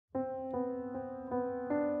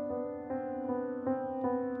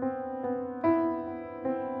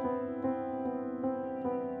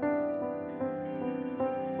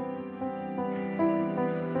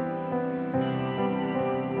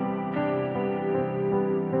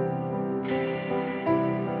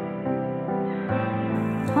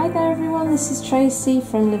Hi there everyone, this is Tracey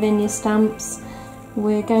from Lavinia Stamps.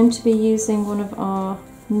 We're going to be using one of our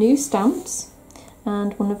new stamps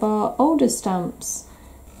and one of our older stamps.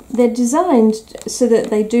 They're designed so that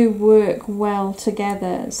they do work well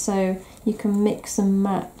together, so you can mix and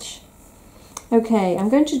match. Okay, I'm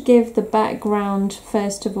going to give the background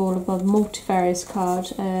first of all of our Multifarious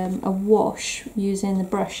card a wash using the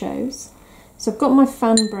Brushos. So I've got my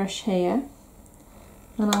fan brush here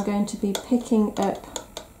and I'm going to be picking up,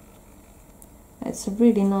 it's a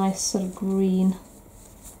really nice sort of green,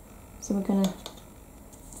 so we're going to,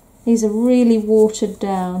 these are really watered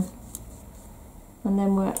down, and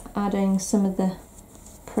then we're adding some of the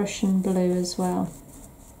Prussian blue as well.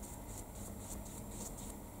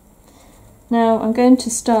 Now I'm going to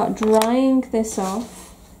start drying this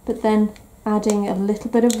off, but then adding a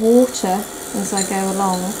little bit of water as I go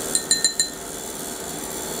along,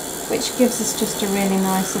 which gives us just a really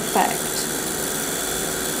nice effect.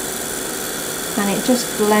 And it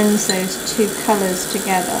just blends those two colours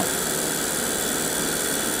together.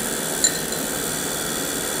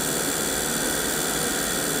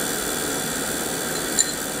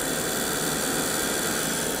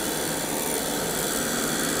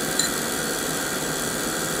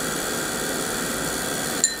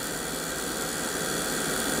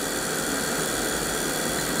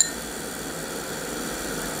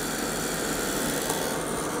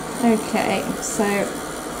 Okay, so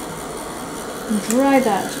dry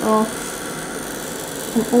that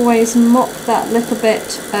off and always mop that little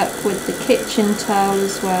bit up with the kitchen towel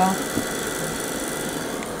as well.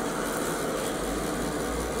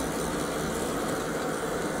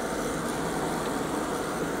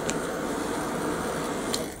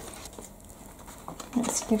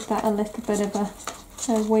 Let's give that a little bit of a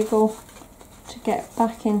wiggle to get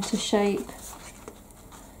back into shape.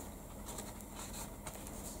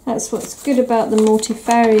 That's what's good about the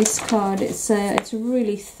Multifarious card. It's a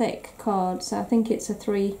really thick card, so I think it's a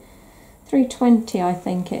 320, I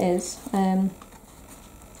think it is.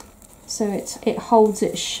 So it holds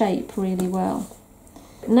its shape really well.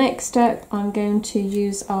 Next up, I'm going to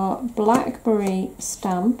use our Blackberry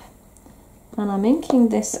stamp, and I'm inking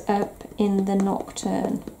this up in the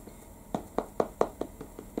Nocturne.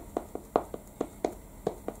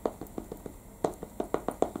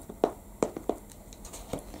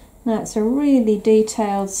 Now it's a really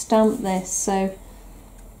detailed stamp this, so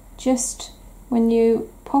just when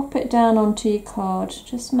you pop it down onto your card,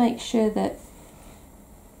 just make sure that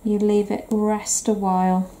you leave it rest a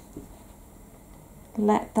while.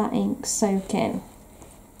 Let that ink soak in.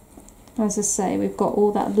 As I say, we've got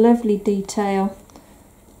all that lovely detail,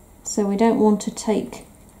 so we don't want to take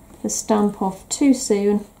the stamp off too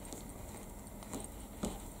soon.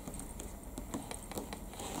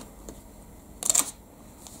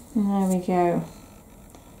 There we go.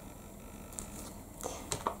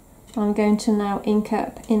 I'm going to now ink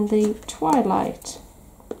up in the Twilight.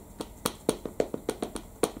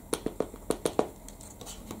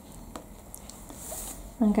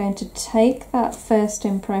 I'm going to take that first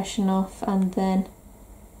impression off and then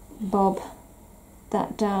bob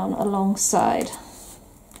that down alongside.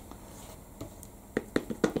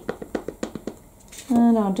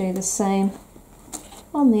 And I'll do the same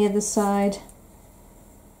on the other side.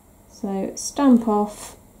 So stamp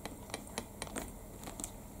off,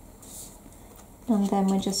 and then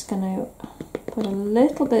we're just going to put a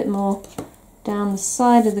little bit more down the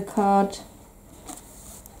side of the card.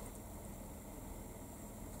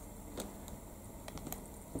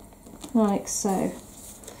 Like so.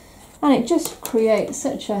 And it just creates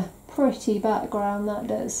such a pretty background, that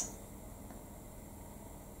does.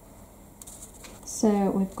 So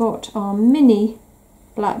we've got our mini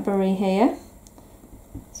Blackberry here.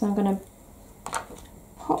 So I'm going to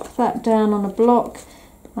pop that down on a block.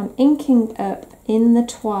 I'm inking up in the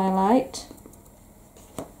Twilight.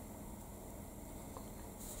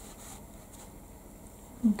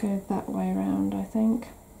 I'll go that way around, I think.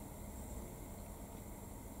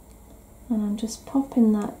 And I'm just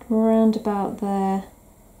popping that round about there.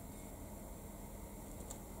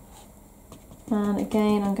 And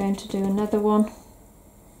again, I'm going to do another one.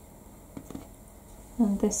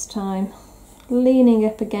 And this time, leaning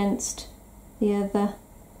up against the other,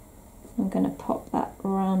 I'm going to pop that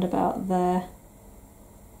round about there,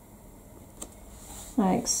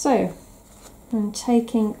 like so. And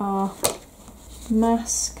taking our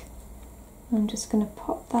mask, I'm just going to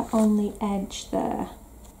pop that on the edge there,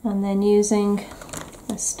 and then using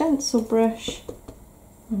a stencil brush,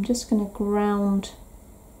 I'm just going to ground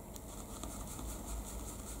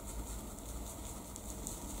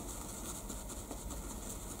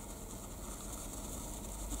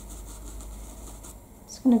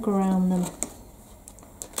just going to ground them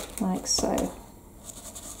like so.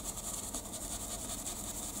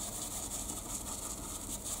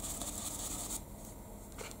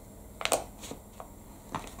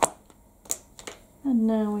 And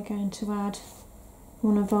now we're going to add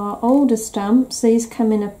one of our older stamps. These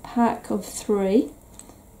come in a pack of 3,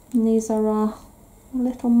 and these are our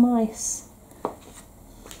little mice.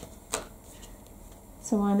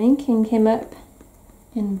 So I'm inking him up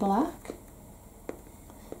in black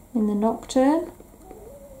in the Nocturne.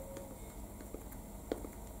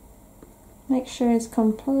 Make sure it's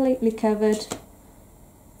completely covered,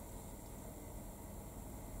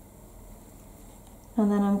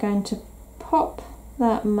 and then I'm going to pop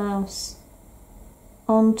that mouse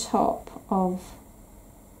on top of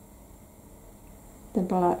the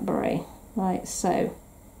Blackberry like so.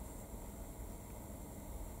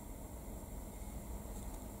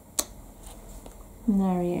 And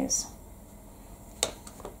there he is.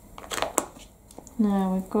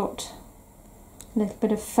 Now we've got a little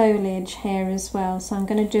bit of foliage here as well, so I'm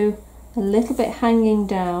going to do a little bit hanging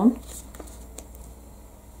down.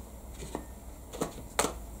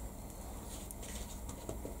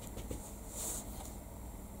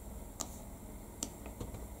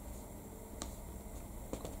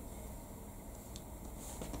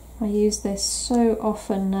 I use this so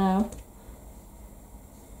often now.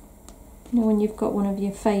 You know, when you've got one of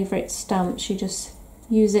your favourite stamps, you just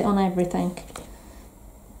use it on everything.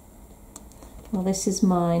 Well, this is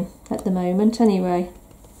mine at the moment anyway.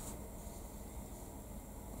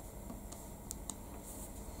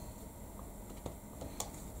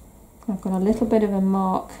 I've got a little bit of a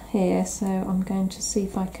mark here, so I'm going to see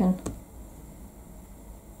if I can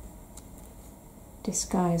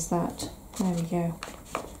disguise that. There we go.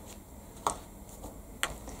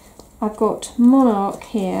 I've got Monarch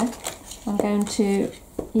here. I'm going to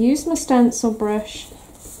use my stencil brush,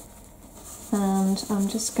 and I'm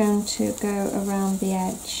just going to go around the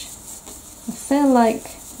edge. I feel like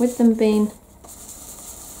with them being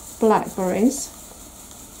Blackberries,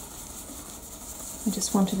 I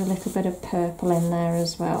just wanted a little bit of purple in there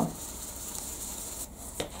as well.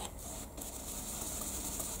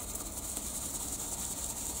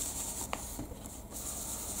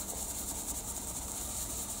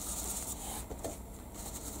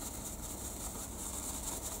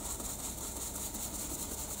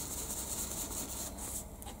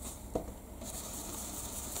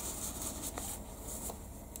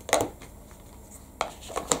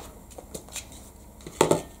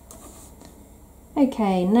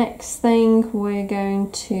 Okay, next thing we're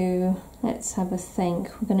going to, let's have a think,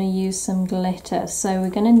 we're going to use some glitter. So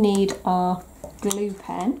we're going to need our glue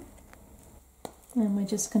pen, and we're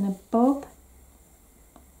just going to bob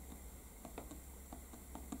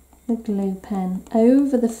the glue pen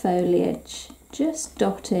over the foliage, just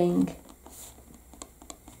dotting.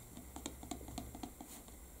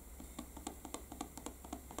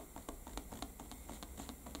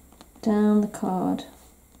 Down the card.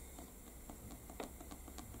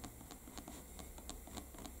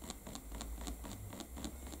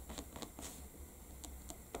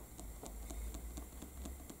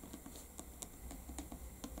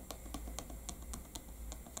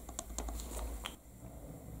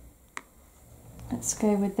 Let's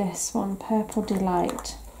go with this one, Purple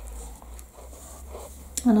Delight.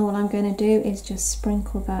 And all I'm going to do is just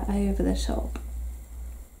sprinkle that over the top.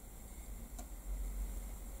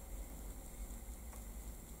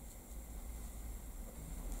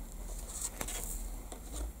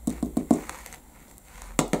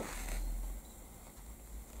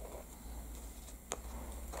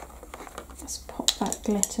 Let's pop that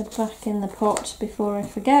glitter back in the pot before I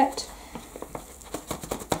forget.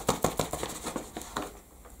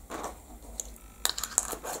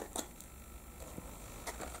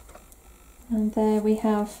 And there we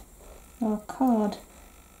have our card.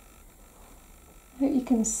 I hope you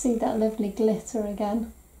can see that lovely glitter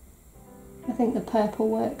again. I think the purple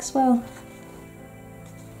works well.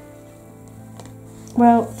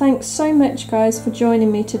 Well, thanks so much guys for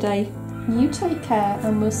joining me today. You take care,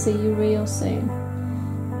 and we'll see you real soon.